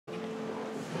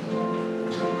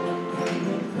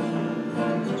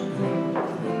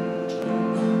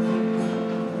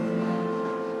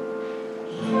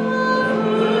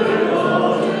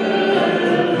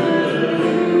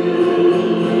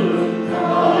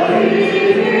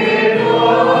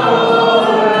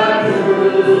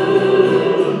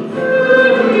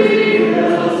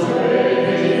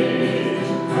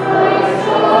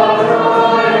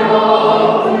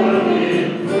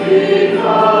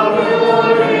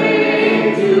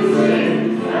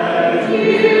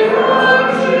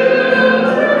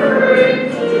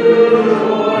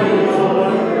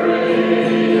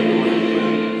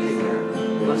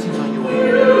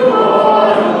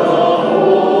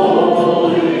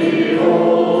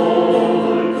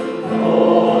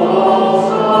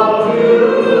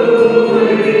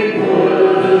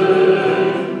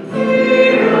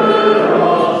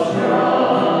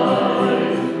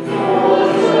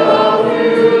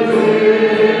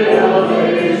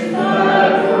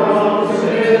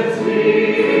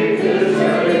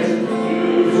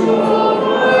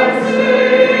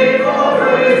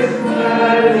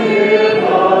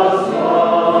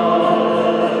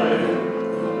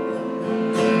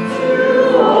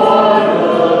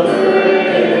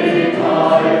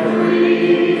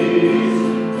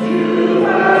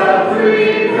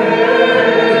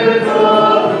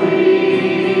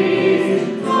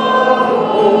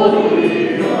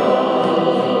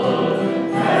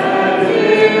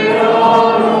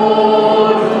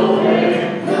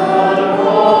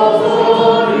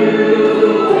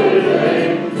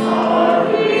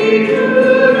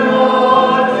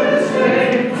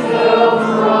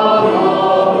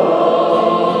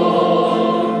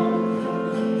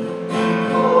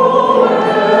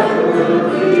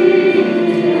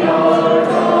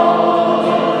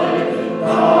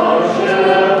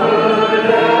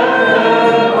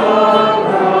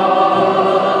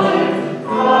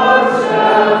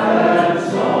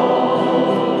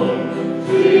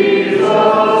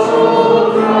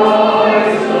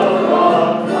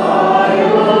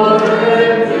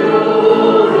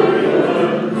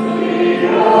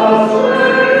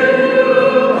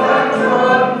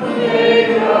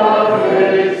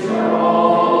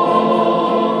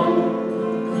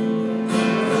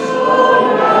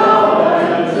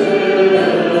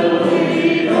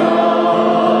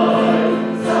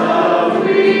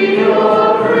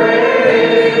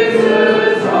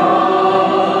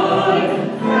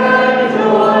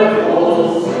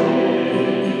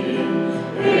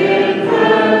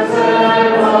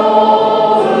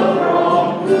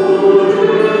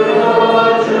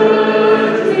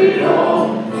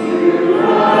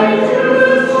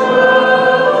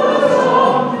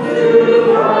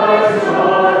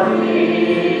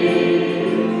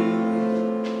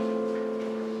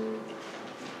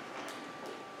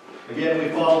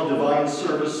of Divine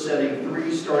Service, setting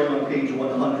 3, starting on page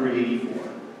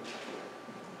 184.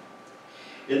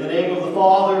 In the name of the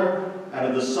Father, and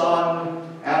of the Son,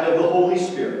 and of the Holy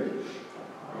Spirit.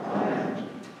 Amen.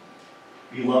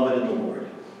 Beloved in the Lord,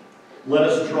 let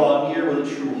us draw near with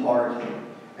a true heart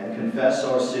and confess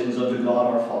our sins unto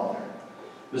God our Father,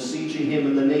 beseeching him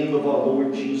in the name of our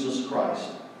Lord Jesus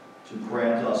Christ to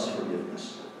grant us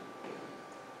forgiveness.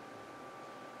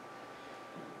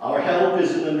 Our help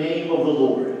is in the name of the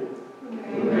Lord,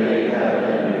 who made heaven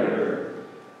and earth.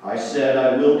 I said,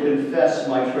 I will confess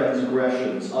my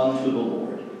transgressions unto the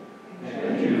Lord,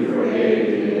 and you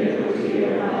forgave the iniquity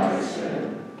of my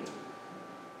sin.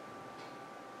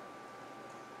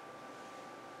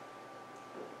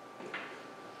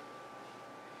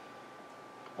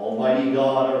 Almighty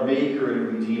God, our Maker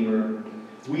and Redeemer,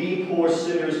 we poor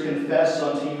sinners confess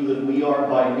unto you that we are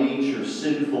by nature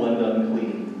sinful and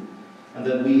unclean, and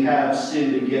that we have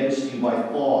sinned against you by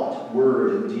thought,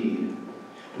 word, and deed.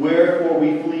 Wherefore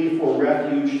we flee for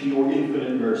refuge to your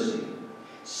infinite mercy,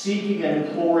 seeking and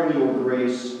imploring your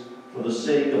grace for the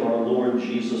sake of our Lord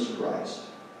Jesus Christ.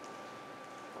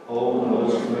 O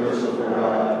most merciful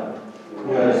God,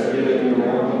 who has given your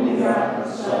only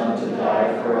begotten Son to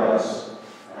die for us,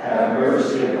 have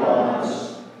mercy upon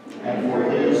us, and for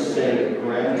his sake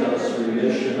grant us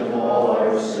remission of all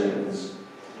our sins,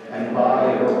 and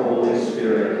by your Holy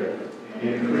Spirit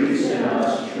increase in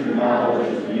us true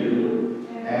knowledge of you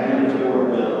and of your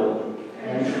will,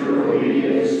 and true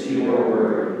obedience to your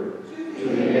word, to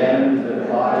the end that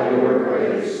by your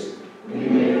grace we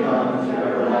may come to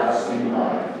everlasting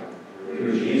life.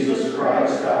 Through Jesus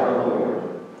Christ our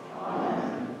Lord.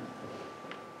 Amen.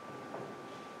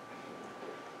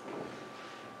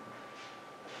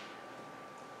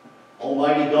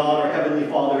 Almighty God, our Heavenly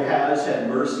Father, has had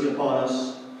mercy upon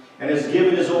us, and has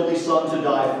given his only Son to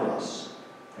die for us,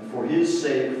 and for his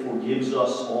sake forgives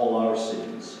us all our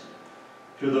sins.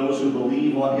 To those who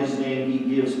believe on his name,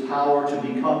 he gives power to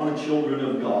become the children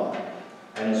of God,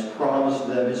 and has promised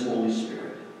them his Holy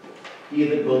Spirit. He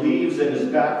that believes and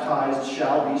is baptized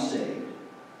shall be saved.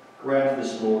 Grant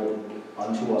this, Lord,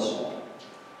 unto us all.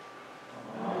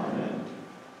 Amen.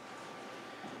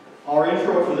 Our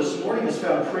intro for this morning is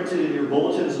found printed in your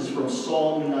bulletins. It's from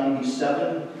Psalm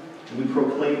 97. And we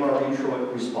proclaim our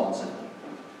intro responsively.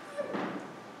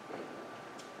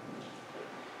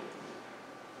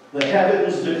 The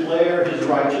heavens declare his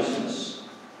righteousness,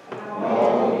 and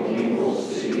all the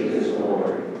peoples see his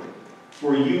glory.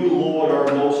 For you, Lord,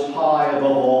 are most high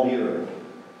above all the earth.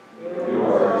 You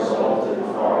are exalted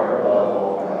far above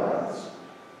all gods.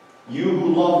 You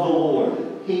who love the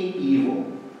Lord hate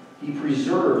evil. He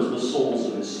preserves the souls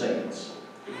of his saints.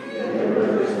 He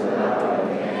delivers them out of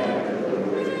the hand of the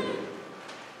wicked.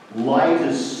 Light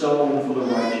is sown for the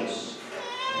righteous,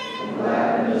 and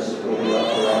gladness for the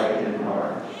upright in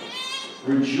heart.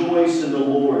 Rejoice in the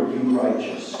Lord, you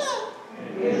righteous,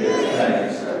 and give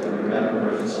thanks at the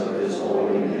remembrance of his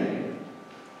holy name.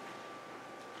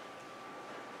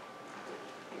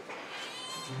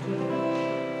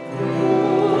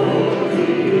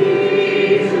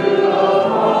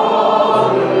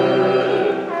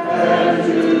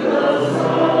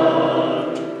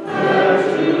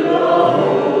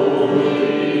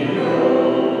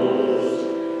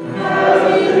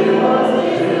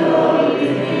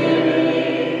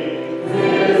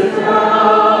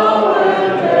 Now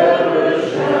and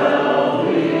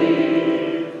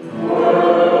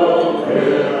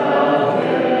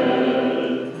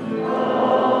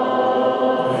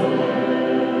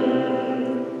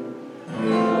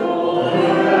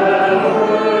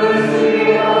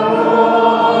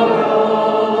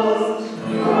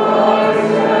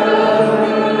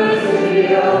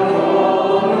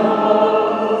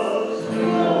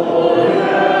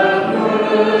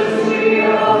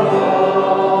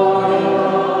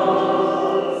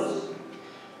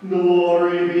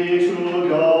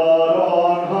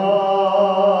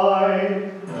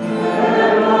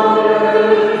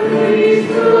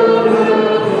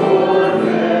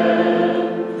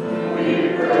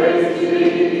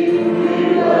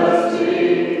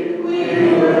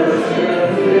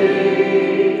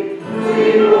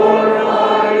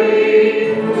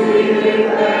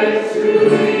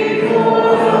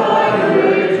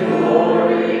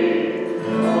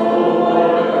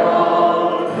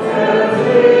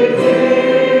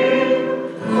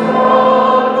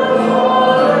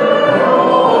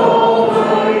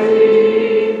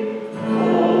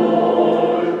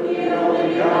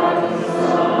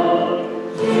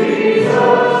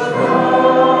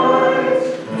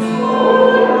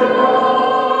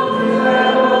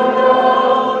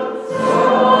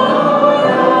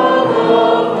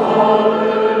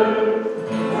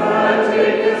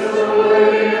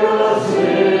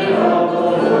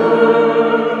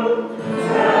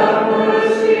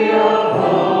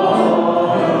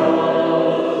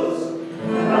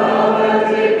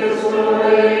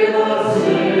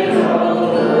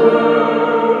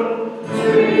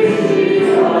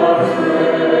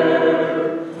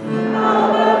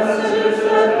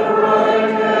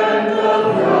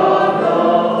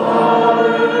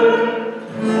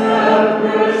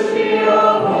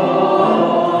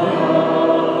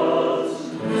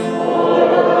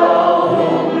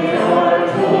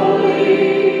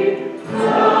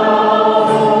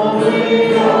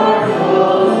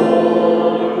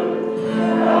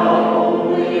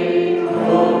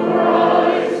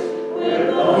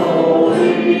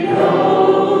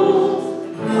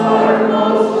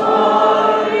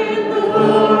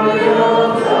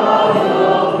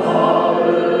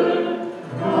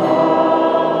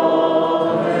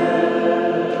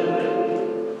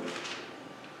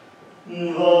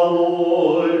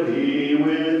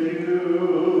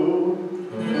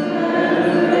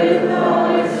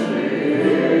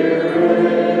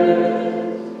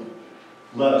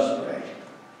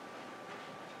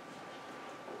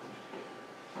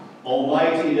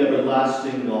Almighty and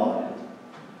everlasting God,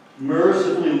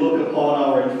 mercifully look upon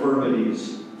our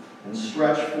infirmities and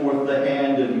stretch forth the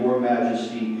hand of your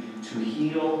majesty to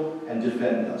heal and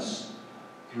defend us.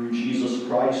 Through Jesus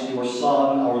Christ, your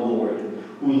Son, our Lord,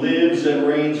 who lives and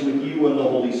reigns with you in the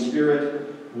Holy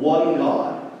Spirit, one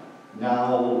God,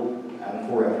 now and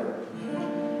forever.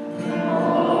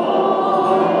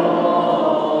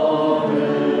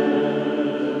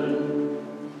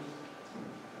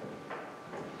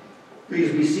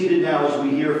 Please be seated now as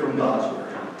we hear from God's Word.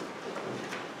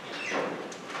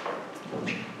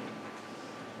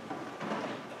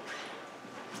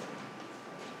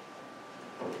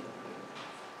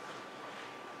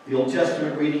 The Old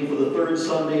Testament reading for the third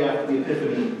Sunday after the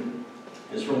Epiphany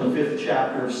is from the 5th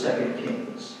chapter of 2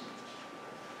 Kings.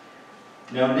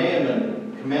 Now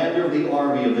Naaman, commander of the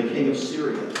army of the king of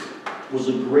Syria, was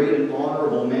a great and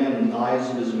honorable man in the eyes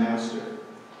of his master,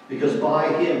 because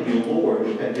by him the Lord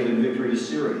had given victory to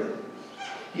Syria.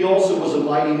 He also was a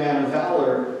mighty man of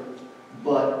valor,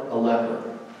 but a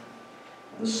leper.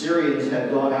 And the Syrians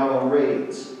had gone out on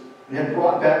raids and had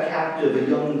brought back captive a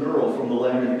young girl from the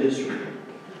land of Israel.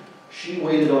 She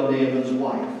waited on Naaman's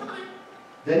wife.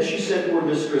 Then she said to her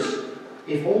mistress,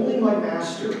 "If only my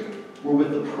master were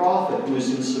with the prophet who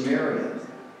is in Samaria,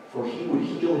 for he would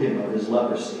heal him of his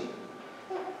leprosy."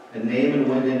 And Naaman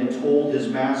went in and told his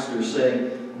master,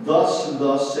 saying, "Thus and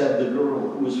thus said the girl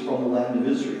who is from the land of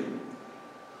Israel."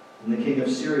 And the king of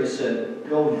Syria said,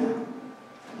 "Go now,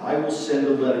 and I will send a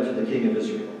letter to the king of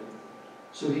Israel."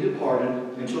 So he departed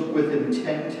and took with him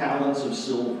 10 talents of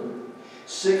silver,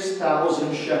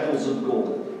 6,000 shekels of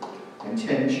gold, and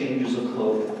 10 changes of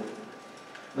clothing.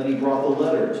 Then he brought the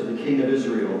letter to the king of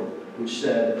Israel, which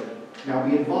said, "Now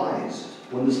be advised,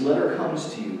 when this letter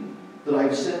comes to you, that I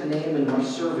have sent Naaman my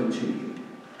servant to you,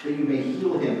 that you may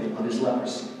heal him of his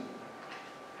leprosy."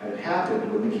 And it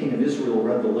happened, when the king of Israel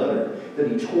read the letter,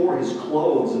 that he tore his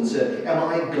clothes and said, "Am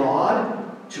I God,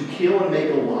 to kill and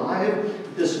make alive?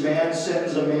 This man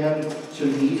sends a man to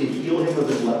me to heal him of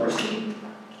his leprosy?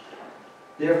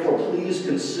 Therefore please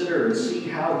consider and see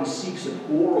how he seeks a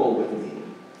quarrel with me."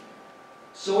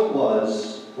 So it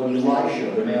was, when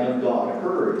Elisha, the man of God,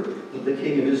 heard that the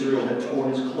king of Israel had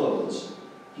torn his clothes,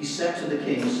 he sent to the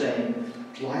king, saying,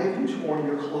 "Why have you torn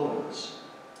your clothes?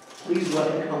 Please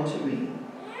let him come to me,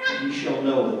 and ye shall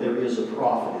know that there is a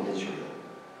prophet in Israel."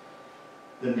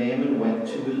 Then Naaman went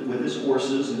with his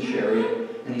horses and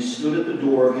chariot, and he stood at the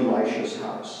door of Elisha's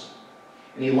house.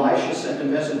 And Elisha sent a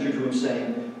messenger to him,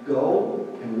 saying, "Go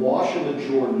and wash in the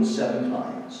Jordan 7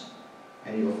 times,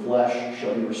 and your flesh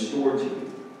shall be restored to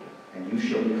you, and you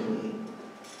shall be clean."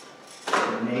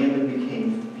 But Naaman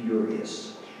became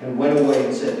furious and went away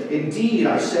and said, "Indeed,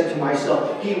 I said to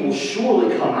myself, he will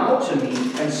surely come out to me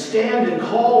and stand and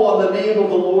call on the name of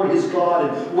the Lord his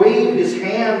God and wave his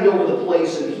hand over the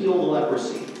place and heal the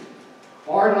leprosy.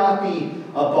 Are not the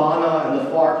Abana and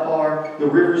the Pharpar, the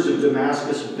rivers of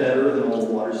Damascus, better than all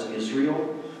the waters of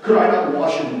Israel? Could I not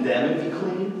wash in them and be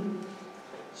clean?"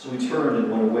 So he turned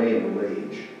and went away in a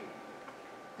rage.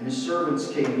 And his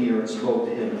servants came near and spoke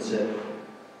to him and said,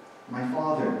 "My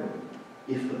father,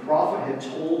 if the prophet had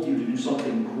told you to do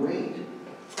something great,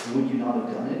 would you not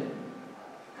have done it?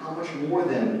 How much more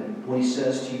then when he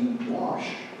says to you,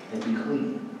 'Wash and be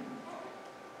clean'?"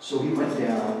 So he went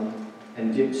down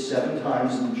and dipped 7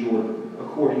 times in the Jordan,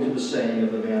 according to the saying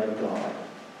of the man of God.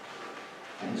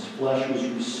 And his flesh was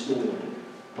restored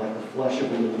like the flesh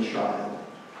of a little child,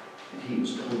 and he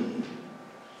was clean.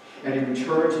 And he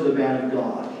returned to the man of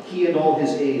God, he and all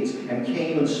his aides, and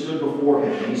came and stood before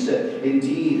him. And he said,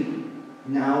 "Indeed,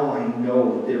 now I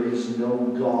know that there is no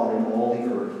God in all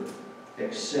the earth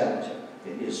except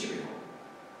in Israel."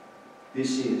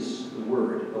 This is the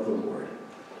word of the Lord.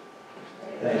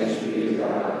 Thanks be to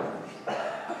God.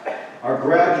 Our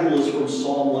gradual is from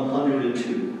Psalm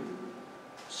 102.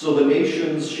 "So the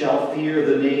nations shall fear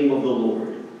the name of the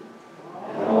Lord,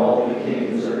 and all the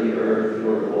kings of the earth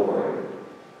your Lord.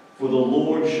 For the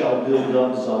Lord shall build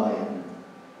up Zion,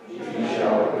 he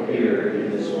shall appear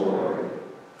in his glory."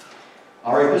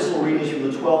 Our epistle readings from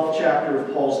the 12th chapter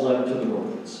of Paul's letter to the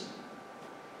Romans.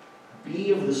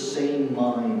 "Be of the same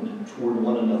mind toward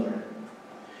one another.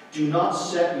 Do not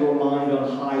set your mind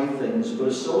on high things, but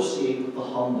associate with the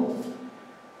humble.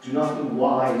 Do not be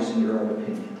wise in your own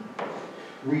opinion.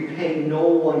 Repay no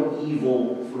one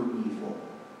evil for evil.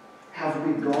 Have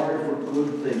regard for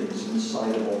good things in the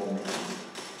sight of all men.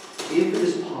 If it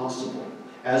is possible,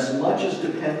 as much as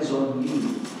depends on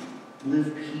you,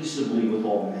 live peaceably with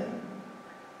all men.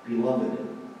 Beloved,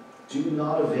 do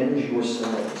not avenge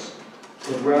yourselves,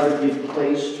 but rather give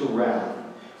place to wrath.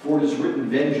 For it is written,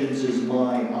 vengeance is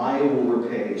mine, I will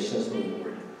repay, says the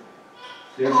Lord.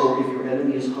 Therefore, if your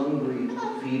enemy is hungry,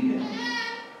 feed him.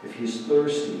 If he is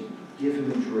thirsty, give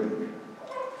him a drink.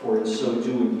 For in so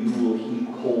doing, you will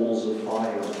heap coals of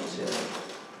fire on his head.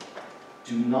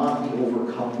 Do not be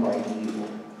overcome by evil,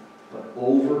 but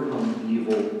overcome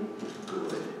evil with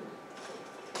good.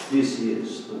 This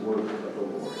is the word of the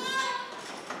Lord.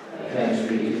 Thanks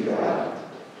be to God.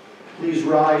 Please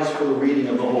rise for the reading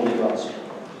of the Holy Gospel.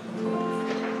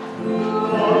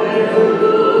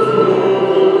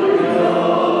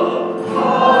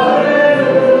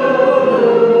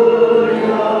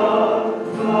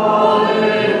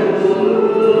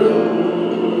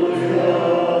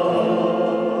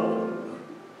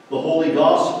 The Holy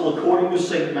Gospel according to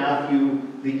St. Matthew,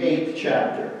 the 8th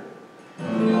chapter.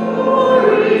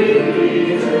 Glory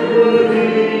be to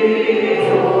thee,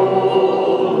 O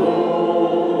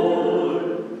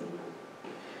Lord.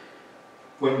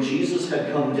 When Jesus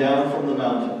had come down from the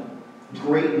mountain,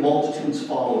 great multitudes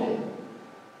followed him.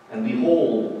 And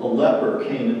behold, a leper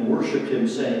came and worshipped him,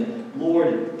 saying,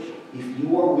 Lord, if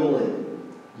you are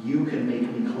willing, you can make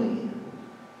me clean.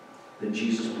 Then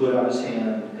Jesus put out his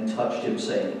hand and touched him,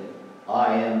 saying,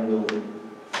 I am willing,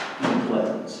 be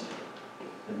cleansed.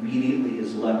 Immediately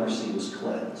his leprosy was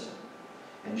cleansed.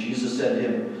 And Jesus said to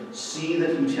him, see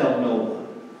that you tell no one,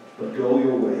 but go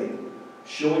your way.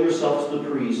 Show yourself to the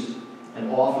priest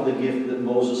and offer the gift that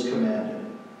Moses commanded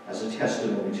as a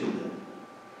testimony to them.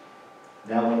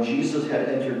 Now when Jesus had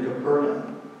entered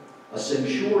Capernaum, a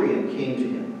centurion came to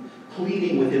him,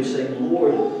 pleading with him, saying,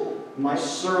 Lord, my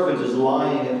servant is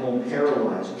lying at home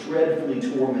paralyzed, dreadfully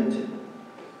tormented.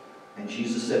 And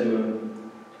Jesus said to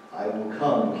him, I will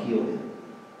come and heal him.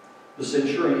 The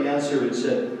centurion answered and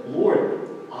said, Lord,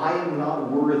 I am not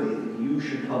worthy that you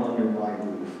should come under my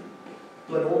roof,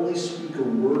 but only speak a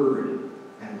word,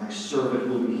 and my servant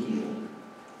will be healed.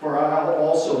 For I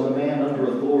also am a man under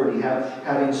authority,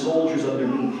 having soldiers under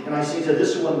me. And I say to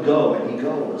this one, go, and he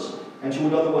goes. And to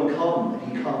another one, come, and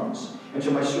he comes. And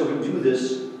to my servant, do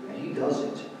this, and he does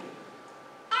it.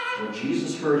 When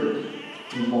Jesus heard it,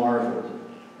 he marveled,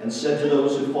 and said to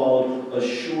those who followed,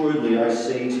 assuredly I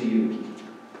say to you,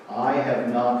 I have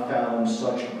not found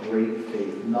such great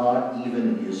faith, not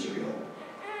even in Israel.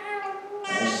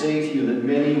 And I say to you that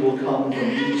many will come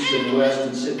from east and west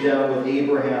and sit down with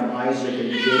Abraham, Isaac,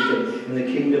 and Jacob in the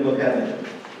kingdom of heaven.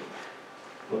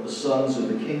 But the sons of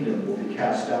the kingdom will be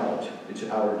cast out into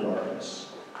outer darkness.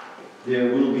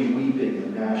 There will be weeping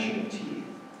and gnashing of teeth.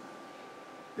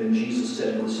 Then Jesus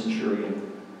said to the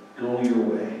centurion, go your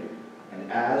way,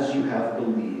 and as you have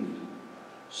believed,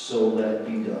 so let it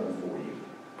be done for you.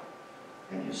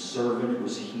 And his servant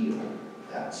was healed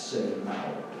that same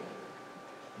hour.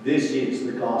 This is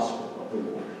the gospel of the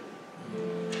Lord.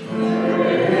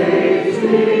 Praise be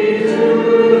to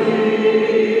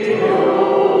thee, O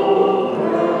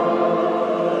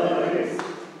Christ.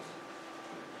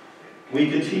 We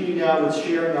continue now with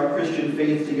sharing our Christian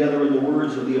faith together in the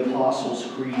words of the Apostles'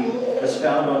 Creed, as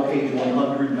found on page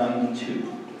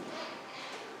 192.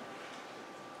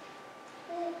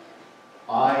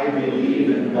 I believe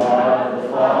in God, the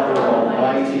Father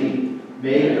Almighty,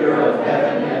 maker of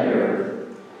heaven and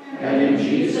earth, and in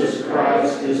Jesus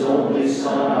Christ, his only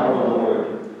Son, our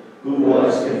Lord, who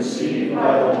was conceived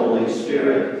by the Holy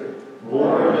Spirit,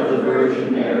 born of the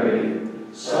Virgin Mary,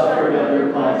 suffered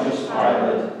under Pontius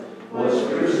Pilate, was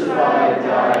crucified,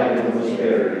 died, and was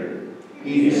buried.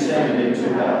 He descended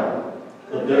into hell.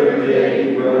 The third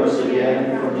day he rose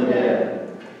again from the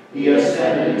dead. He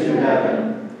ascended into heaven,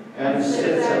 and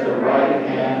sits at the right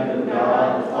hand of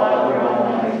God the Father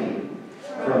Almighty.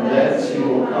 From thence he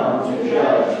will come to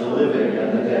judge the living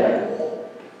and the dead.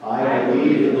 I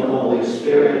believe in the Holy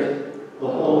Spirit, the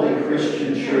holy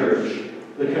Christian Church,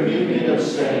 the communion of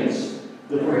saints,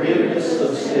 the forgiveness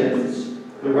of sins,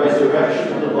 the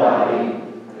resurrection of the body,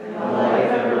 and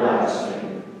life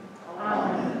everlasting.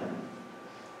 Amen.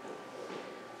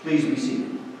 Please be seated.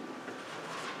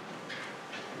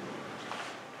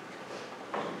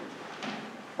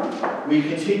 We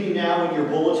continue now in your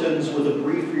bulletins with a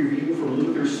brief review from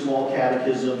Luther's Small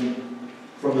Catechism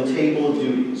from the Table of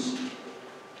Duties.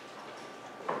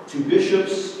 To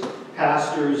bishops,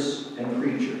 pastors, and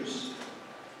preachers,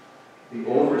 the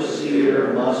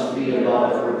overseer must be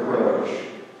above reproach,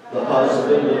 the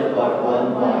husband of but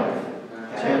one wife,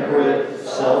 temperate,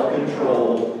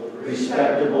 self-controlled,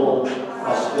 respectable,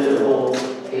 hospitable,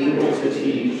 able to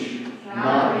teach,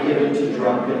 not given to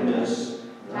drunkenness,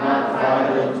 not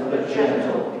violent but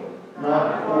gentle,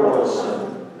 not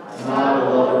quarrelsome, not a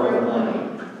lover of money.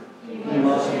 He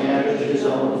must manage his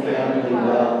own family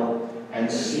well, and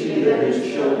see that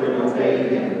his children obey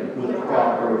him with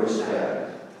proper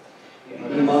respect.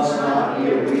 He must not be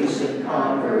a recent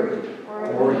convert,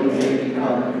 or he may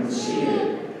become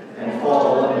conceited and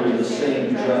fall under the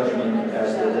same judgment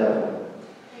as the devil.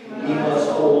 He must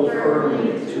hold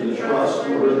firmly to the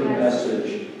trustworthy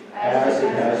message as it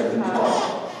has been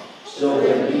taught, so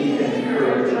that he can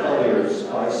encourage others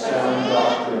by sound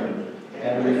doctrine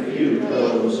and refute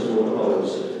those who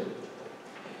oppose it.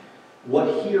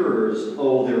 What hearers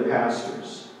owe their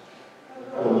pastors?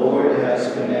 The Lord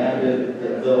has commanded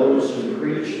that those who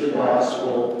preach the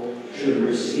gospel should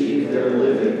receive their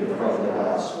living from the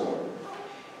gospel.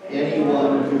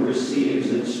 Anyone who receives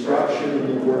instruction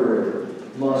in the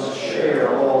word must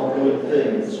share all good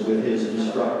things with his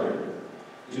instructor.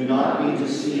 Do not be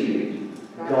deceived.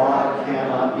 God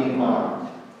cannot be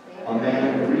mocked. A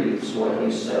man reaps what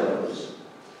he sows.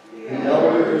 The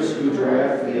elders who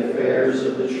direct the affairs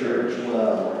of the church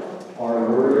well are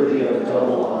worthy of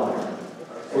double honor,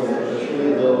 for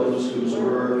especially those whose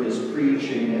work is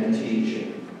preaching and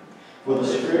teaching. For the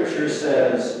Scripture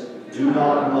says, "Do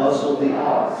not muzzle the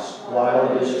ox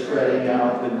while it is treading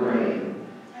out the grain,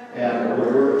 and the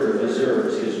worker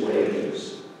deserves his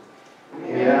wages."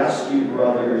 We ask you,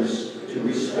 brothers, to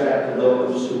respect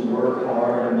those who work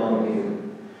hard among you,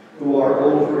 who are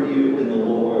over you in the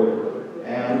Lord,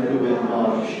 and who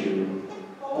admonish you.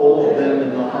 Hold them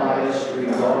in the highest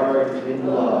regard in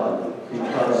love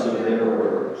because of their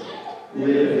work.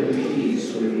 Live in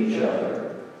peace with each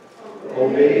other.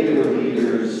 Obey your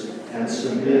leaders and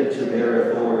submit to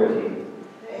their authority.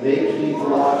 They keep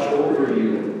watch over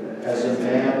you as a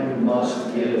man who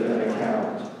must give an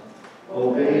account.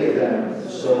 Obey them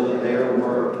so that their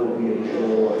work will be a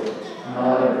joy,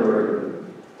 not a burden,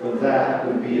 for that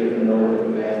would be of no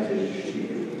advantage to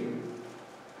you.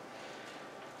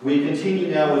 We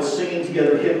continue now with singing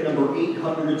together hymn number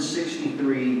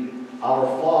 863, Our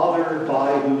Father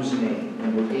by Whose Name,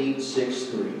 number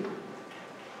 863.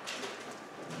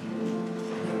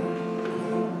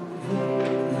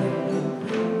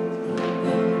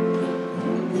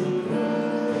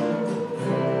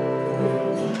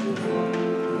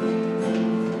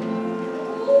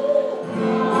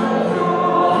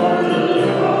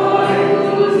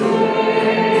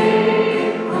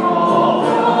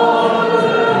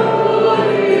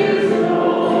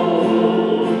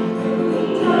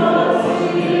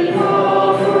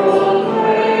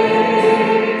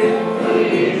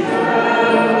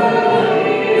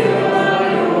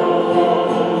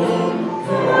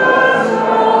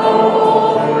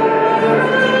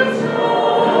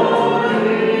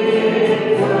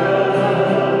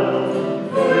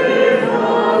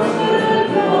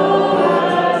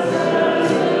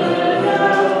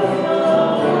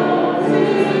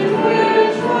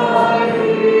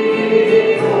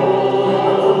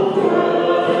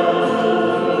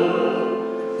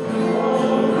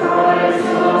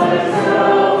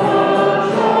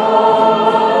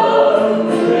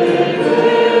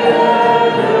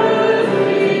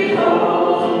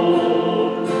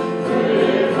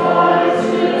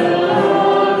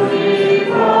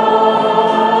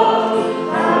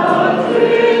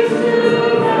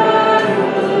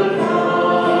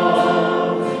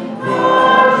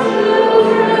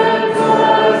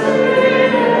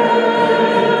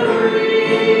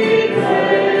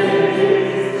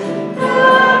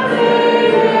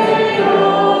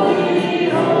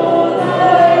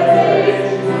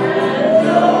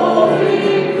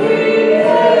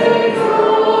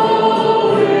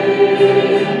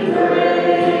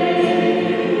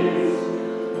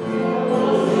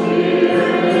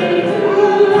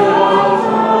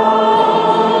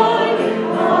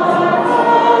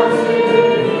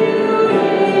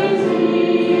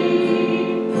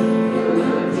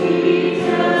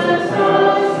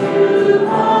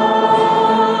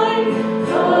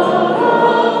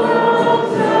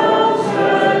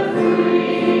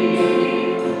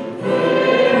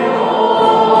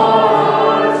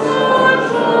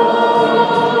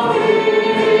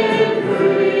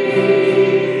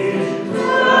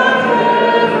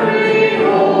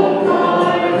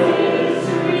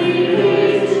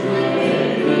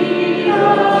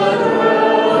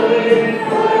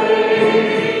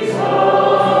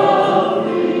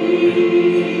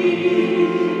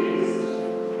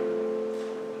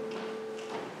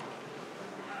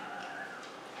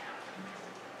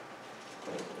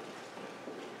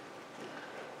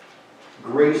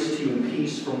 Grace to you and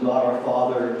peace from God our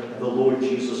Father and the Lord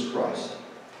Jesus Christ.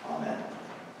 Amen.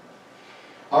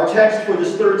 Our text for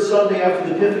this third Sunday after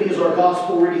the Epiphany is our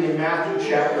Gospel reading in Matthew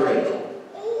chapter 8.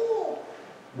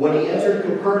 When he entered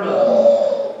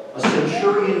Capernaum, a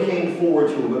centurion came forward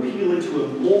to him, appealing to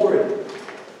him, "Lord,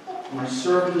 my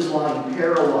servant is lying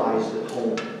paralyzed at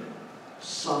home,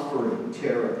 suffering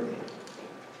terribly."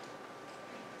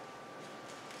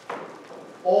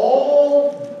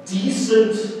 All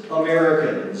decent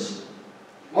Americans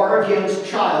are against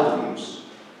child abuse.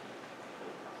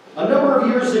 A number of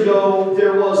years ago,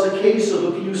 there was a case of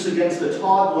abuse against a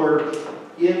toddler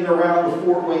in and around the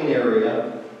Fort Wayne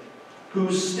area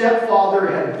whose stepfather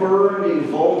had burned a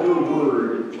vulgar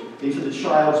word into the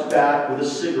child's back with a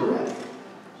cigarette.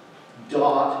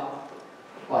 Dot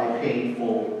by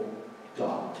painful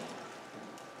dot.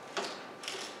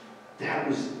 That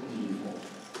was evil.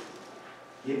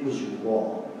 It was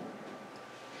wrong.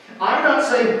 I'm not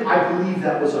saying I believe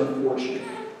that was unfortunate,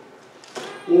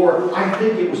 or I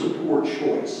think it was a poor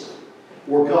choice,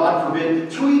 or God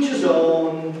forbid, to each his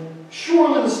own.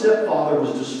 Surely the stepfather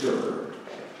was disturbed.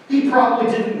 He probably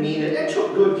didn't mean it and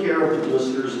took good care of the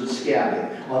blisters and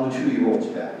scabbing on the 2-year-old's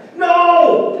back.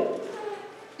 No!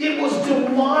 It was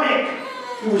demonic.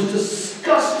 It was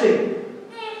disgusting.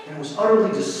 And it was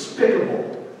utterly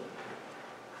despicable.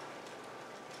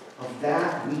 Of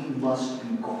that, we must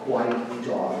be quite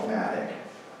dogmatic.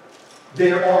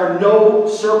 There are no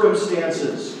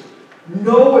circumstances,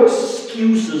 no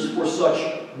excuses for such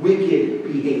wicked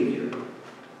behavior.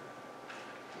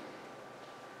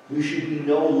 We should be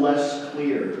no less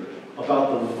clear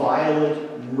about the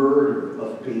violent murder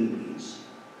of babies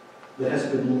that has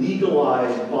been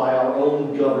legalized by our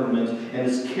own government and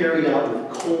is carried out with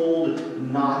cold,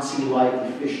 Nazi-like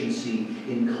efficiency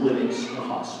in clinics and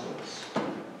hospitals.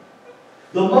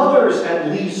 The mothers at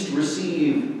least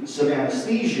receive some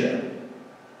anesthesia,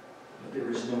 but there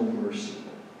is no mercy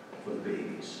for the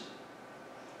babies.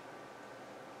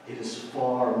 It is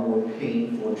far more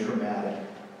painful and traumatic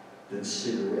than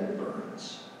cigarette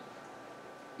burns.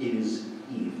 It is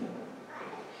evil.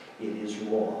 It is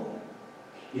wrong.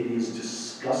 It is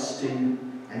disgusting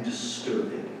and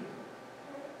disturbing.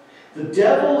 The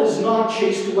devil is not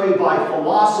chased away by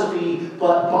philosophy,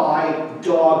 but by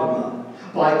dogma.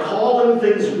 By calling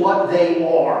things what they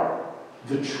are,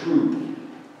 the truth.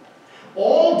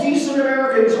 All decent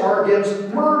Americans are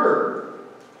against murder,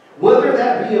 whether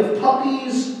that be of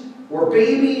puppies, or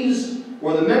babies,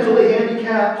 or the mentally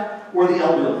handicapped, or the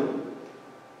elderly.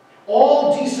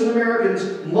 All decent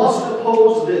Americans must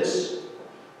oppose this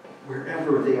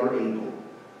wherever they are able.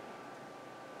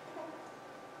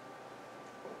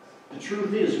 The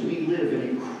truth is, we live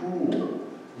in a cruel,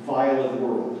 violent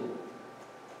world.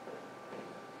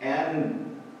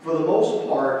 And for the most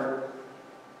part,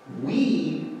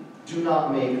 we do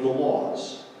not make the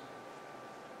laws.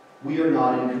 We are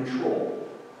not in control.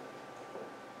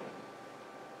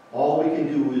 All we can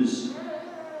do is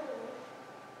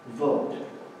vote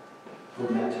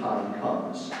when that time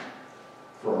comes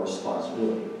for our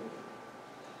responsibility.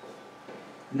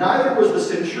 Neither was the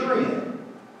centurion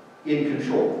in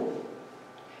control.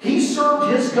 He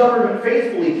served his government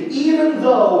faithfully, even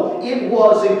though it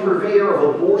was a purveyor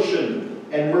of abortion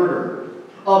and murder,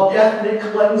 of ethnic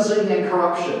cleansing and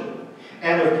corruption,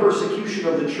 and of persecution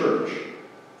of the church.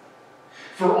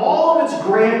 For all of its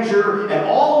grandeur and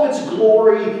all of its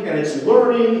glory and its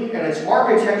learning and its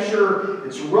architecture,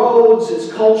 its roads,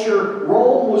 its culture,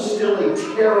 Rome was still a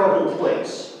terrible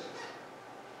place.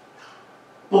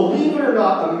 Believe it or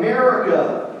not,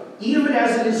 America, even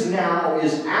as it is now,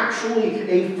 is actually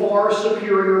a far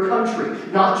superior country.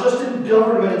 Not just in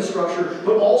government and structure,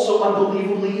 but also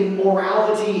unbelievably in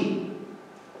morality.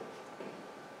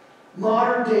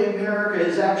 Modern day America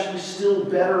is actually still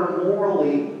better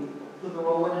morally than the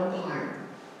Roman Empire.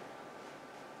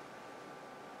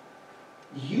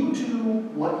 You do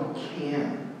what you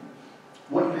can,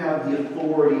 what you have the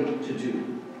authority to do.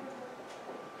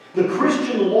 The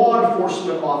Christian law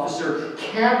enforcement officer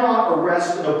cannot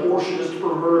arrest an abortionist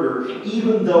for murder,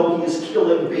 even though he is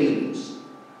killing babies.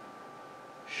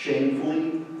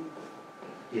 Shamefully,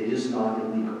 it is not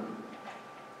illegal.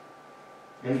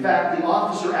 In fact, the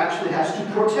officer actually has to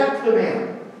protect the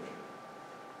man.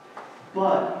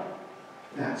 But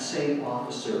that same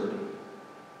officer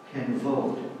can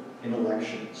vote in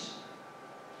elections.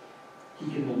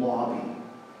 He can lobby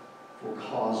for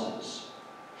causes.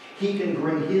 He can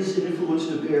bring his influence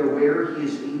to bear where he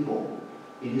is able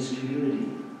in his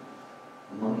community,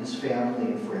 among his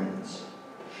family and friends.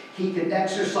 He can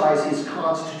exercise his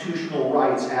constitutional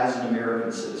rights as an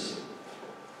American citizen.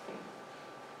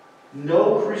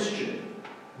 No Christian,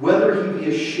 whether he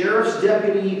be a sheriff's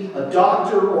deputy, a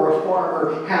doctor, or a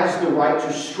farmer, has the right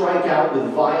to strike out with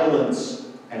violence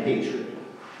and hatred.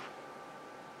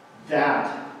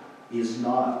 That is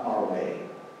not our way.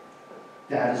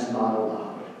 That is not allowed.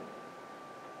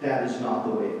 That is not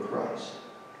the way of Christ.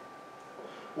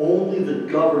 Only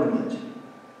the government,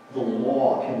 the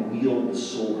law, can wield the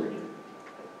sword.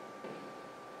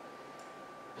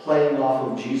 Playing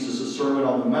off of Jesus' Sermon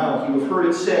on the Mount, you have heard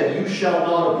it said, "You shall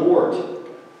not abort."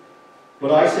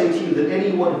 But I say to you that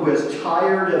anyone who has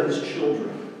tired of his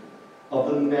children, of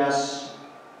the mess,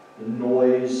 the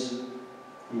noise,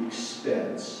 the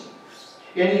expense,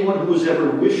 anyone who has ever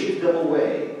wished them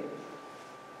away,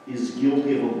 is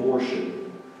guilty of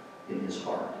abortion in his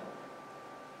heart.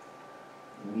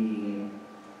 We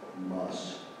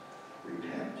must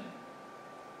repent.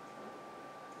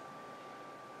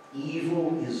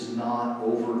 Evil is not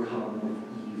overcome with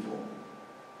evil,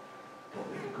 but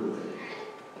with good.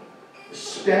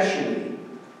 Especially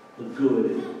the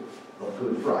good of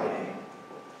Good Friday.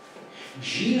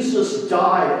 Jesus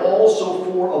died also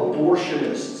for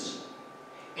abortionists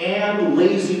and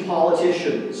lazy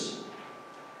politicians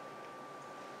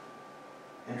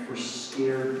and for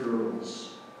scared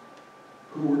girls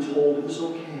who were told it was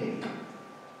okay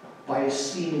by a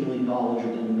seemingly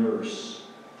knowledgeable nurse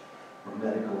or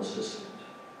medical assistant.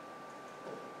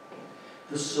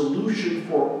 The solution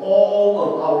for all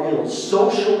of our ills,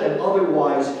 social and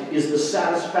otherwise, is the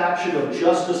satisfaction of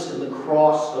justice in the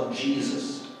cross of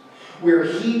Jesus, where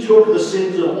he took the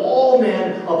sins of all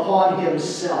men upon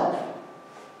himself.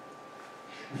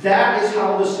 That is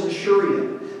how the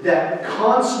centurion, that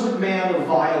consummate man of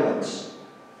violence,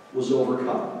 was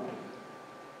overcome.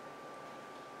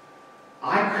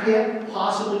 I can't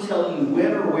possibly tell you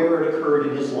when or where it occurred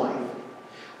in his life.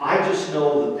 I just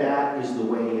know that that is the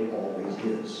way it always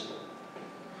is.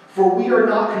 For we are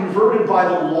not converted by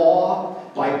the law,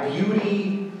 by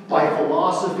beauty, by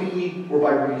philosophy, or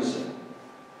by reason.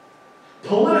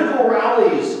 Political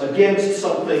rallies against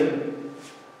something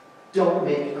don't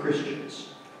make Christians.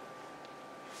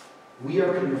 We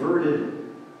are converted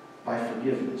by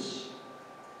forgiveness,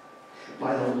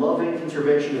 by the loving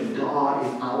intervention of God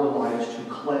in our lives to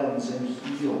cleanse and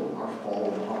heal our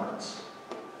fallen hearts.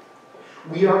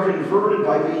 We are converted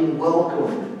by being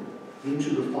welcomed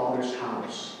into the Father's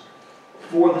house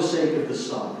for the sake of the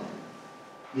Son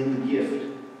in the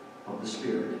gift of the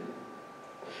Spirit.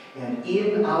 And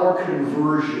in our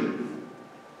conversion,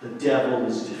 the devil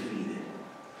is defeated.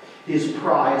 His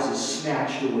prize is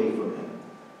snatched away from him.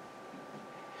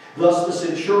 Thus the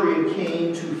centurion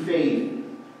came to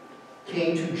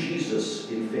Jesus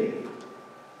in faith.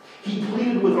 He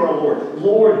pleaded with our Lord,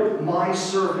 "Lord, my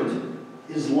servant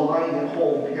is lying at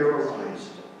home paralyzed,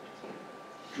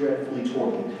 dreadfully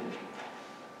tormented."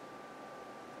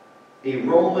 A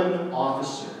Roman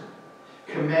officer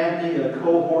commanding a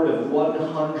cohort of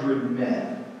 100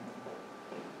 men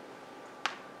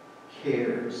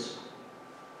cares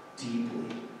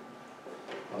deeply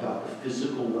about the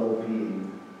physical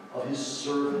well-being of his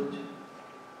servant,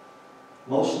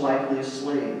 most likely a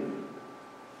slave.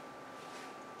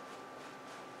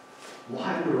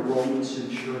 Why would a Roman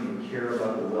centurion care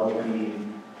about the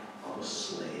well-being of a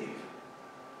slave?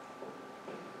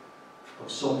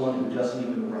 Of someone who doesn't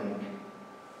even rank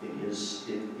in his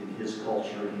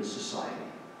culture, in his society.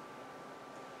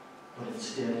 But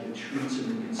instead he treats him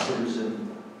and considers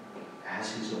him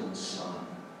as his own son.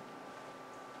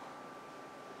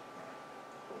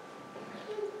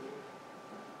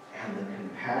 And the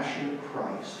compassionate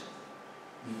Christ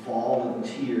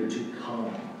volunteered to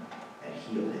come and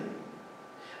heal him.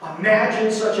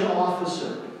 Imagine such an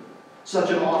officer,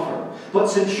 such an offer. But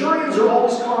centurions are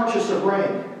always conscious of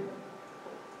rank.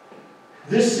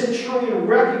 This centurion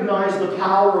recognized the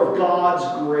power of God's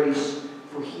grace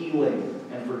for healing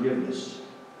and forgiveness.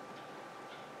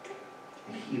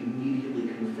 And he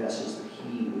immediately confesses that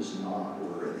he was not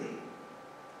worthy.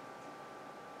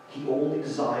 He only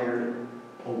desired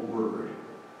a word.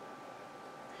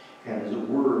 And as a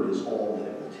word is all that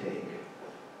it will take.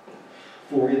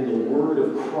 For in the word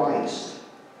of Christ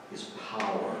is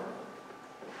power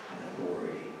and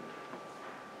authority.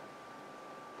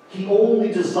 He only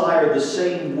desired the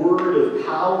same word of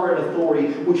power and authority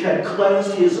which had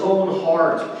cleansed his own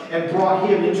heart and brought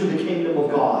him into the kingdom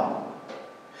of God.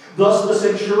 Thus the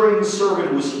centurion's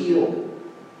servant was healed,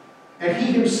 and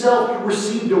he himself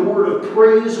received a word of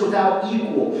praise without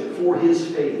equal for his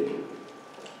faith.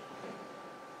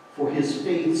 For his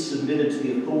faith submitted to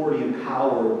the authority and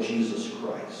power of Jesus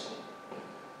Christ.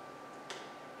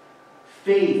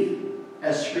 Faith,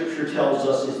 as Scripture tells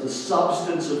us, is the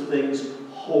substance of things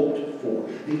hoped for,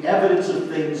 the evidence of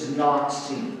things not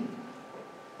seen.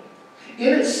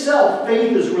 In itself,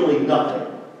 faith is really nothing.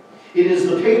 It is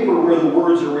the paper where the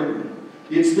words are written.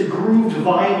 It's the grooved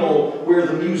vinyl where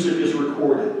the music is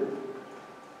recorded.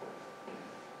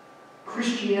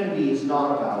 Christianity is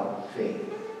not about faith.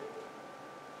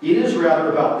 It is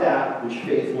rather about that which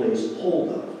faith lays hold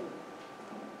of,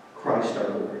 Christ our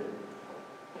Lord.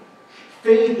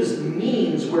 Faith is the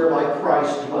means whereby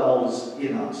Christ dwells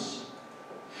in us.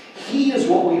 He is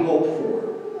what we hope for,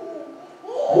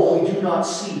 what we do not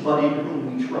see, but in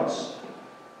whom we trust.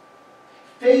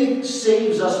 Faith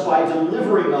saves us by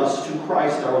delivering us to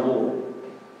Christ our Lord.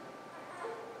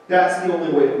 That's the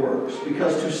only way it works,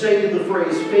 because to say the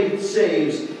phrase faith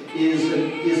saves is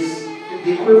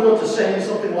the equivalent to saying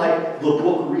something like the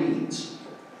book reads.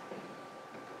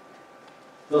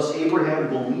 Thus Abraham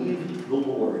believed the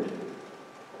Lord,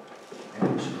 and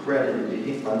it was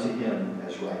credited unto him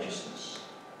as righteousness.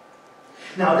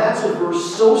 Now that's a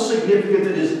verse so significant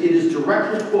that it is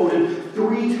directly quoted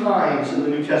 3 times in the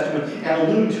New Testament and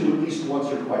alluded to at least once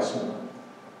or twice more.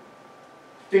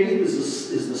 Faith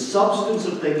is the substance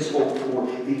of things hoped for,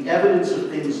 the evidence of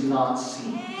things not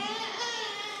seen.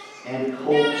 And it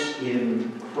hopes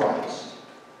in Christ.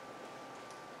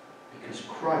 Because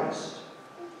Christ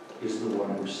is the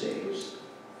one who saves.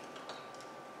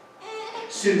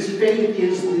 Since faith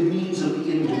is the means of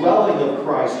the indwelling of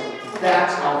Christ,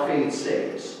 that's how faith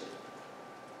saves.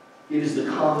 It is the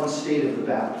common state of the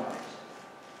baptized.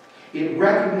 It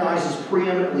recognizes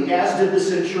preeminently, as did the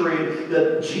centurion,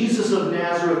 that Jesus of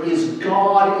Nazareth is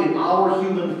God in our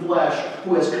human flesh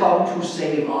who has come to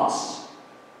save us.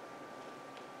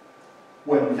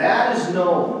 When that is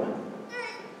known,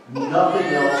 nothing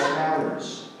else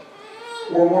matters.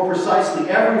 Or more precisely,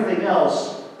 everything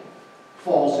else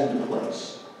falls into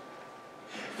place.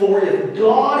 For if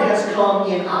God has come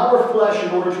in our flesh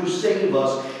in order to save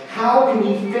us, how can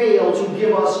he fail to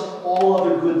give us all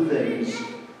other good things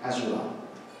as well?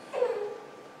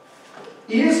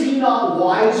 Is he not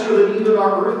wiser than even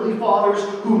our earthly fathers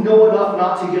who know enough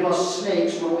not to give us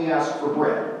snakes when we ask for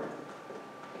bread?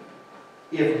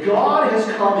 If God has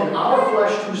come in our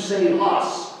flesh to save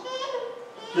us,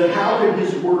 then how can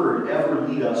his word ever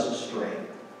lead us astray?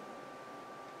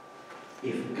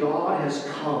 If God has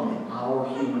come in our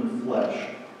human flesh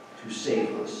to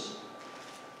save us,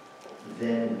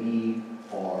 then we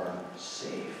are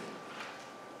safe.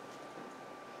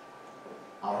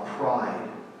 Our pride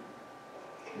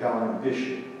and our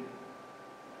ambition,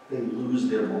 they lose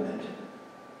their momentum.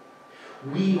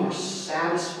 We are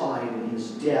satisfied in his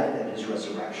death and his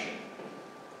resurrection.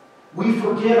 We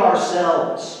forget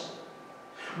ourselves.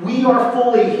 We are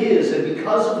fully his, and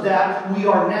because of that, we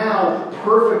are now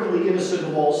perfectly innocent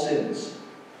of all sins.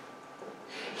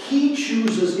 He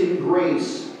chooses in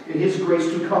his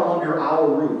grace, to come under our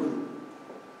roof.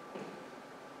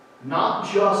 Not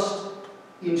just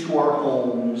into our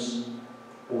homes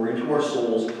or into our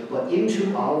souls, but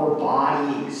into our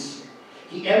bodies.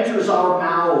 He enters our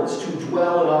mouths to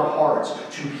dwell in our hearts,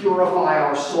 to purify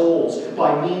our souls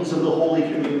by means of the Holy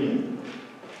Communion.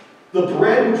 The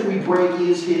bread which we break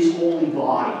is his holy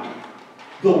body.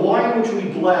 The wine which we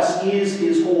bless is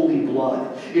his holy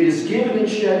blood. It is given and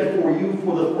shed for you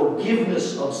for the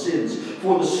forgiveness of sins,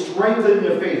 for the strengthening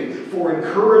of faith, for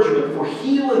encouragement, for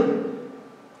healing,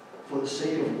 for the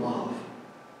sake of love.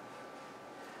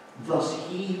 Thus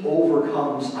he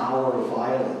overcomes our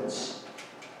violence,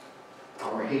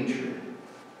 our hatred,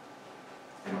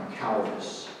 and our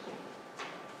cowardice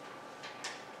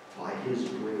by his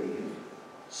brave,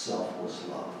 selfless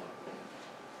love.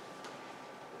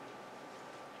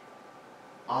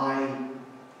 I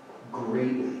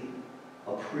greatly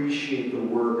appreciate the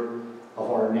work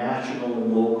of our national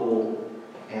and local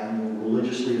and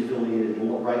religiously affiliated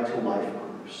Right to Life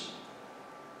groups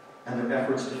and their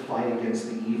efforts to fight against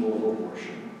the evil of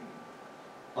abortion,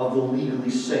 of the legally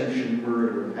sanctioned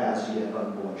murder of as yet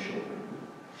unborn children.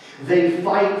 They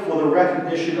fight for the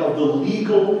recognition of the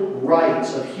legal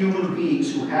rights of human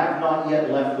beings who have not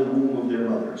yet left the womb of their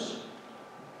mothers.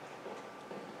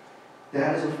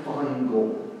 That is a fine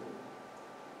goal.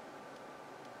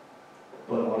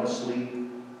 But honestly,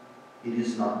 it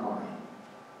is not mine.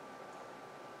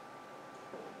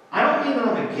 I don't mean that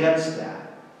I'm against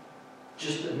that.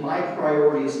 Just that my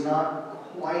priority is not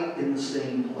quite in the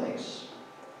same place.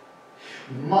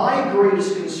 My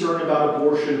greatest concern about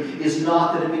abortion is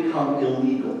not that it become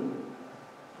illegal,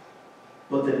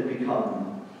 but that it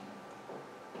become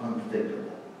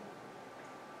unthinkable.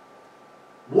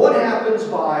 What happens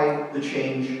by the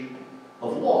change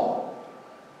of law?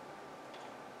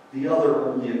 The other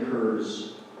only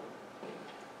occurs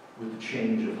with the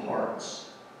change of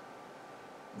hearts,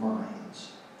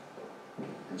 minds,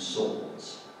 and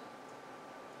souls.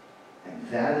 And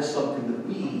that is something that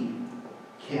we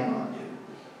cannot do.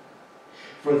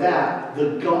 For that,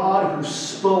 the God who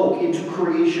spoke into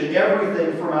creation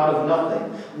everything from out of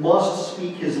nothing must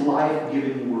speak his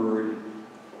life-giving word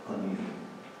anew.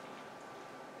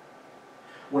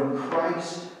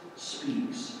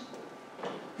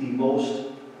 the most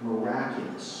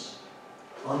miraculous,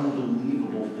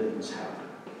 unbelievable things happen.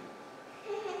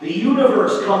 The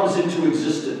universe comes into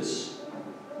existence.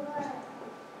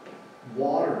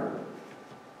 Water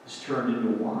is turned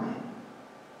into wine.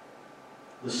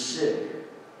 The sick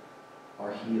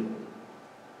are healed.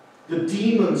 The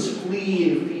demons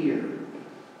flee in fear.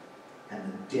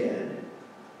 And the dead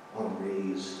are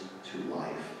raised to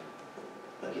life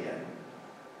again.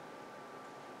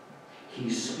 He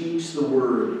speaks the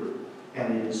word,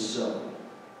 and it is so.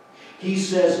 He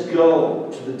says, go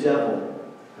to the devil,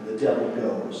 and the devil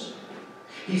goes.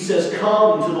 He says,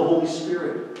 come to the Holy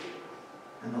Spirit,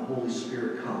 and the Holy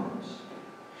Spirit comes.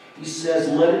 He says,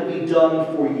 let it be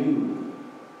done for you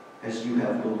as you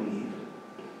have believed.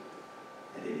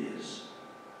 And it is.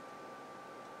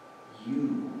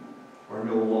 You are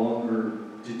no longer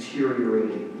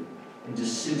deteriorating and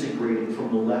disintegrating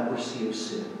from the leprosy of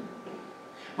sin.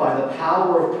 By the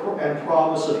power and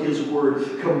promise of His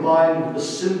Word, combined with the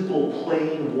simple,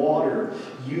 plain water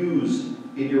used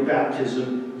in your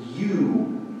baptism,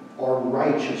 you are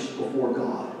righteous before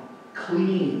God,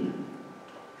 clean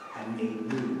and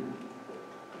made new.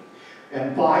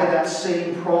 And by that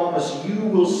same promise, you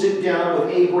will sit down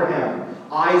with Abraham,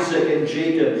 Isaac, and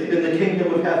Jacob in the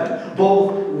kingdom of heaven,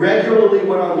 both regularly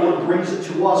when our Lord brings it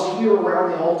to us here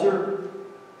around the altar,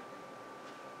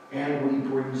 and when He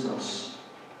brings us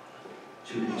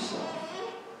to Himself.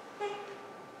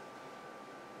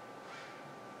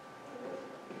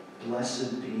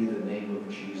 Blessed be the name of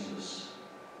Jesus,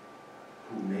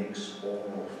 who makes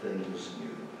all things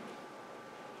new.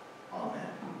 Amen.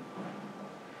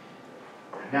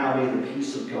 Now may the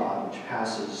peace of God, which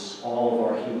passes all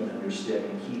of our human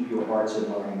understanding, keep your hearts and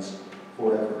minds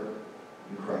forever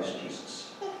in Christ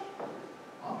Jesus.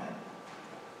 Amen.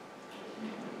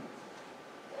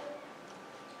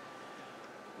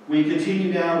 We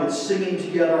continue now with singing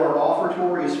together. Our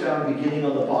offertory is found beginning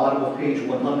on the bottom of page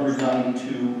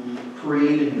 192,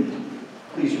 Create in Me.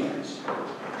 Please rise.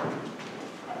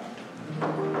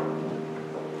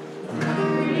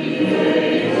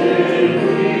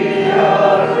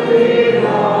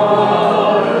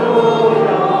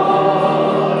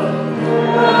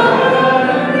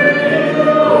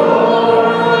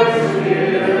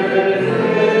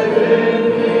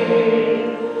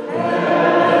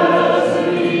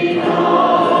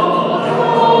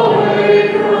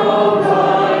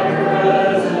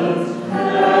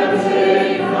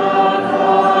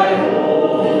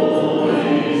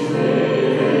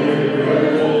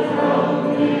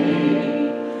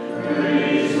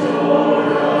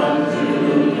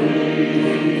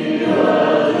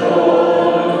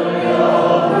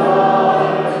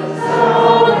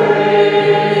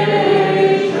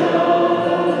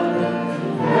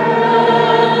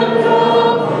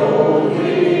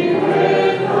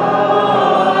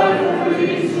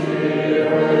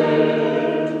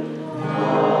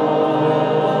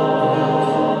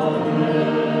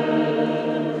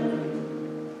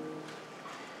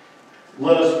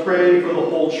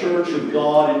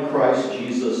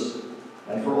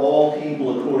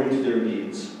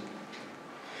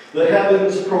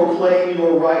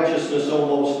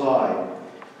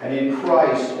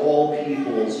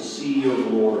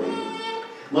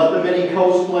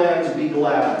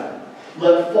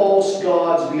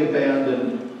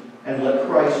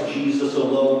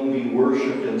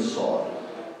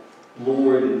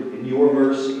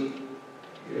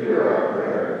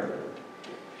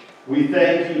 We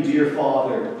thank you, dear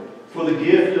Father, for the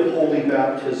gift of holy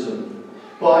baptism,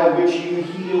 by which you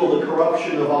heal the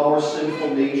corruption of our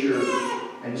sinful nature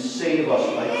and save us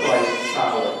by Christ's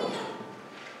power.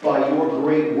 By your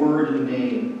great word and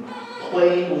name,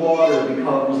 plain water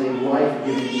becomes a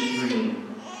life-giving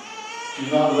stream.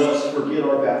 Do not let us forget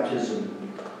our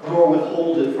baptism, nor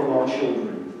withhold it from our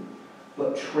children,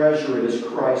 but treasure it as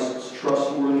Christ's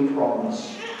trustworthy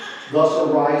promise, thus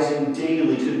arising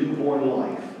daily to newborn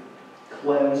life,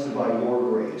 cleansed by your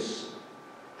grace.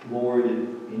 Lord,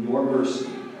 in your mercy,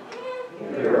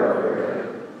 hear our prayer.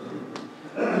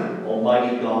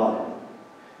 Almighty God,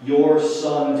 your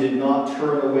Son did not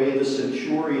turn away the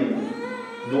centurion,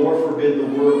 nor forbid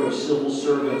the work of civil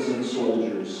servants and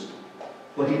soldiers,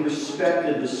 but he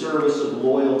respected the service of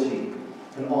loyalty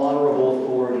and honorable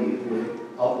authority with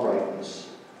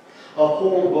uprightness.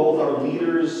 Uphold both our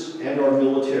leaders and our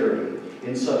military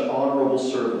in such honorable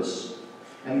service,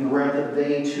 and grant that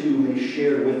they too may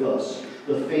share with us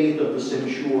the faith of the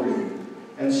centurion,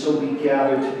 and so be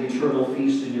gathered to the eternal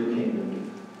feast in your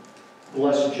kingdom.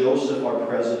 Bless Joseph, our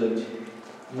president,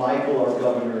 Michael, our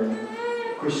governor,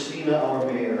 Christina, our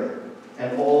mayor,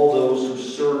 and all those who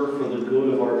serve for the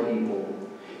good of our people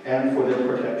and for their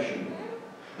protection.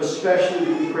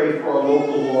 Especially we pray for our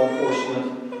local law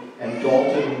enforcement and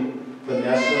Dalton,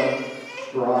 Vanessa,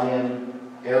 Brian,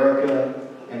 Erica,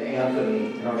 and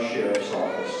Anthony in our sheriff's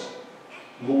office.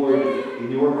 Lord, in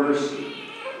your mercy,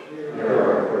 hear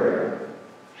our prayer.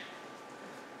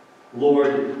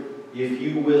 Lord, if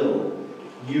you will,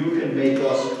 you can make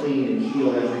us clean and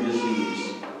heal every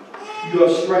disease. You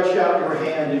have stretched out your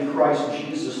hand in Christ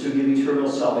Jesus to give eternal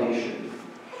salvation.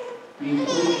 Be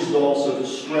pleased also to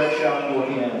stretch out your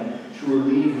hand to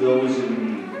relieve those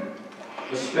in need.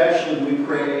 Especially we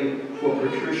pray for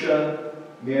Patricia,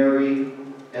 Mary,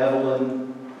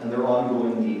 Evelyn, and their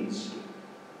ongoing needs.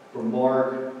 For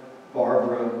Mark,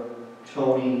 Barbara,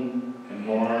 Tony, and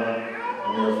Mara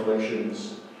and their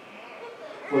afflictions.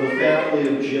 For the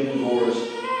family of Jim Gorst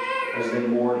as they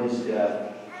mourn his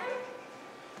death.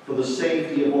 For the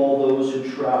safety of all those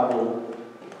who travel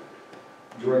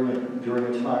during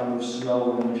a time of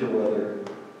snow and winter weather.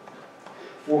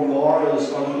 For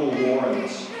Mara's Uncle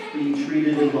Lawrence being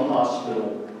treated in the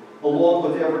hospital,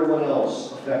 along with everyone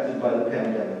else affected by the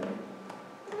pandemic.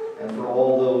 And for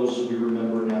all those we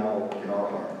remember now in our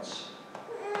hearts.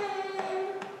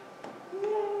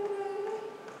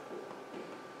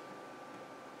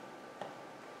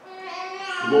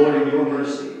 Lord, in your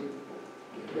mercy,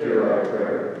 hear our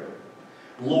prayer.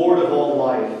 Lord of all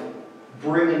life,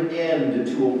 bring an end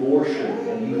to abortion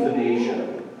and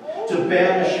euthanasia, to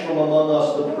banish from among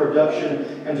us the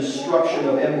production and destruction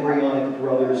of embryonic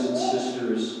brothers and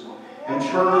sisters, and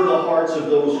turn the hearts of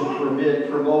those who permit,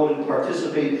 promote, and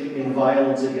participate in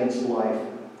violence against life,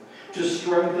 to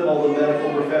strengthen all the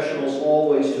medical professionals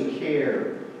always to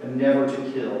care and never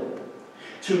to kill,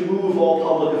 to move all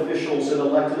public officials and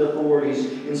elected authorities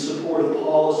in support of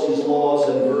policies, laws,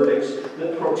 and verdicts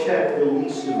that protect the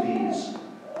least of these,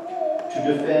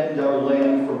 to defend our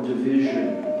land from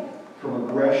division, from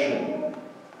aggression,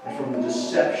 and from the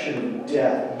deception of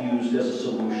death used as a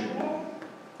solution,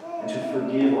 and to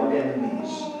forgive our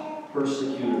enemies,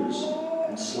 persecutors,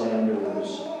 and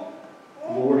slanderers.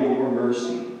 Lord, in your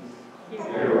mercy,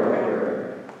 hear our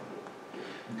prayer.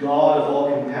 God of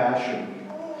all compassion,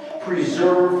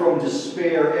 preserve from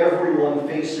despair everyone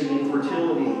facing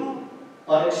infertility,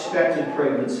 unexpected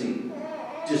pregnancy,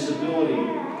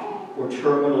 disability, or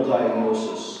terminal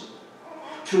diagnosis.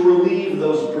 To relieve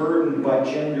those burdened by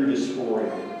gender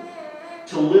dysphoria.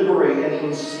 To liberate any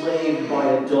enslaved by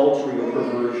adultery or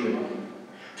perversion.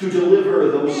 To deliver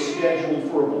those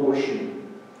scheduled for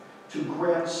abortion. To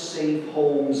grant safe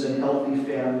homes and healthy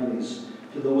families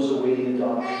to those awaiting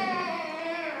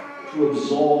adoption. To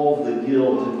absolve the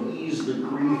guilt and ease the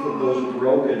grief of those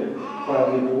broken by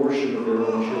the abortion of their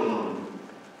own children.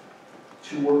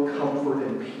 To work comfort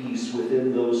and peace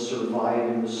within those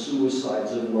surviving the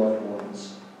suicides of loved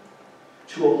ones.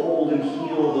 To uphold and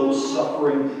heal those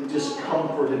suffering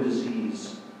discomfort and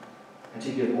disease. And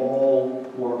to give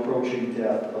all who are approaching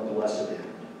death a blessed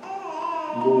end.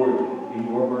 Lord, in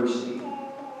your mercy,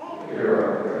 hear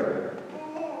our prayer.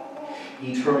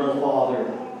 Eternal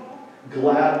Father,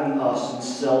 gladden us in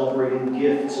celebrating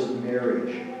gifts of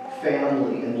marriage,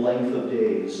 family, and length of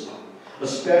days,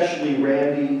 especially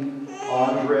Randy,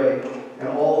 Andre, and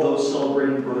all those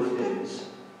celebrating birthdays,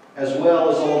 as well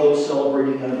as all those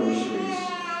celebrating anniversaries.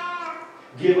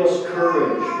 Give us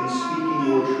courage in speaking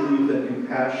your truth and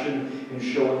compassion in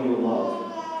showing your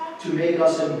love, to make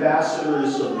us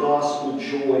ambassadors of gospel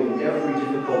joy in every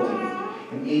difficulty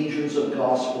and agents of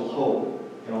gospel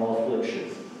hope in all affliction,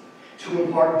 to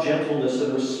impart gentleness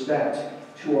and respect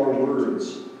to our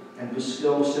words and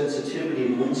bestow sensitivity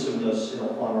and winsomeness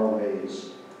upon our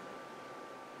ways,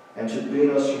 and to bid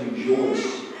us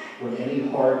rejoice when any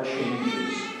heart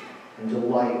changes and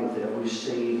delight with every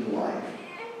saved life.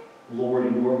 Lord,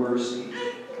 in your mercy,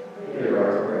 hear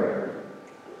our prayer.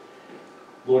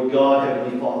 Lord God,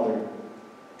 Heavenly Father,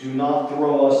 do not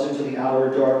throw us into the outer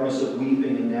darkness of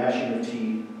weeping and gnashing of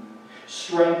teeth.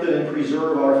 Strengthen and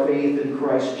preserve our faith in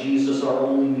Christ Jesus, our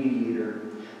only mediator,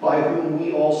 by whom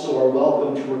we also are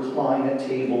welcome to recline at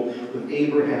table with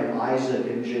Abraham, Isaac,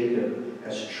 and Jacob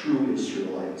as true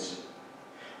Israelites.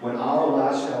 When our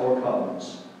last hour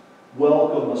comes,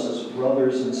 welcome us as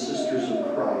brothers and sisters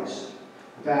of Christ,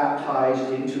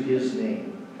 baptized into his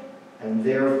name, and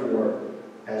therefore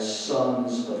as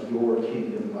sons of your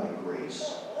kingdom by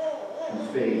grace, through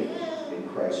faith in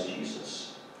Christ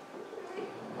Jesus.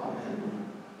 Amen.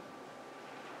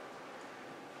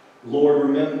 Lord,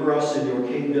 remember us in your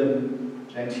kingdom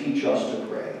and teach us to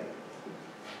pray.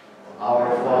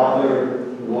 Our Father,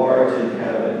 who art in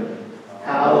heaven,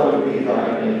 hallowed be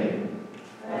thy name.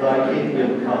 Thy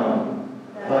kingdom come,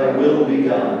 thy will be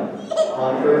done,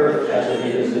 on earth as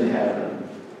it is in heaven.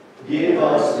 Give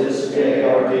us this day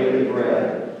our daily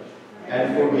bread,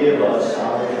 and forgive us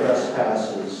our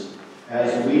trespasses,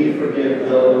 as we forgive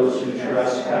those who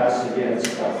trespass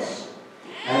against us.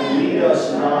 And lead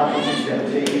us not into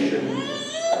temptation,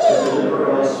 but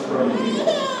deliver us from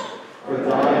evil. For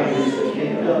thine is the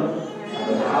kingdom, and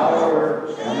the power,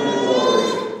 and the glory,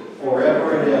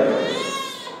 forever and ever.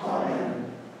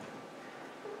 Amen.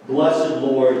 Blessed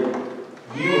Lord,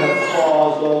 you have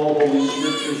caused all holy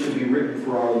scriptures to be written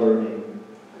for our learning.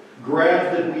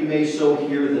 Grant that we may so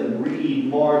hear them, read,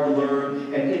 mark,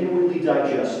 learn, and inwardly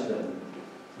digest them,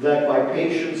 that by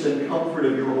patience and comfort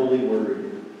of your holy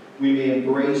word, we may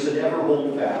embrace and ever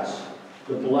hold fast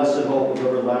the blessed hope of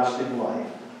everlasting life.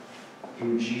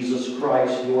 Through Jesus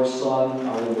Christ, your Son,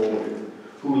 our Lord,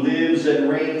 who lives and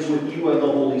reigns with you and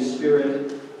the Holy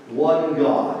Spirit, one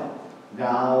God,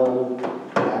 now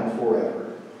and forever.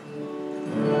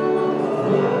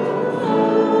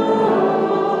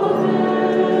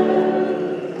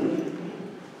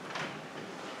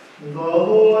 The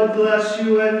Lord bless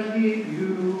you and keep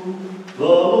you. The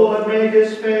Lord make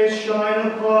his face shine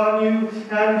upon you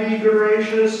and be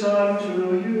gracious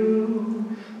unto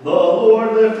you. The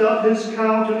Lord lift up his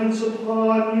countenance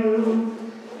upon you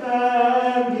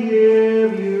and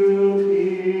give you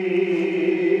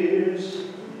peace.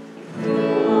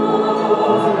 Amen.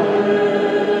 Amen.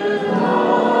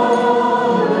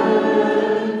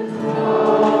 Amen.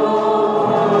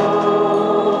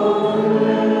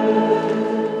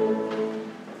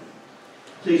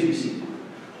 Please be seated.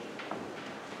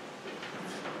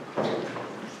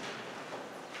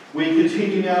 We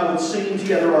continue now with singing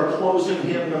together our closing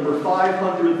hymn, number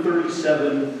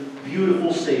 537,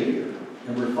 Beautiful Savior,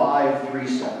 number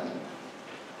 537.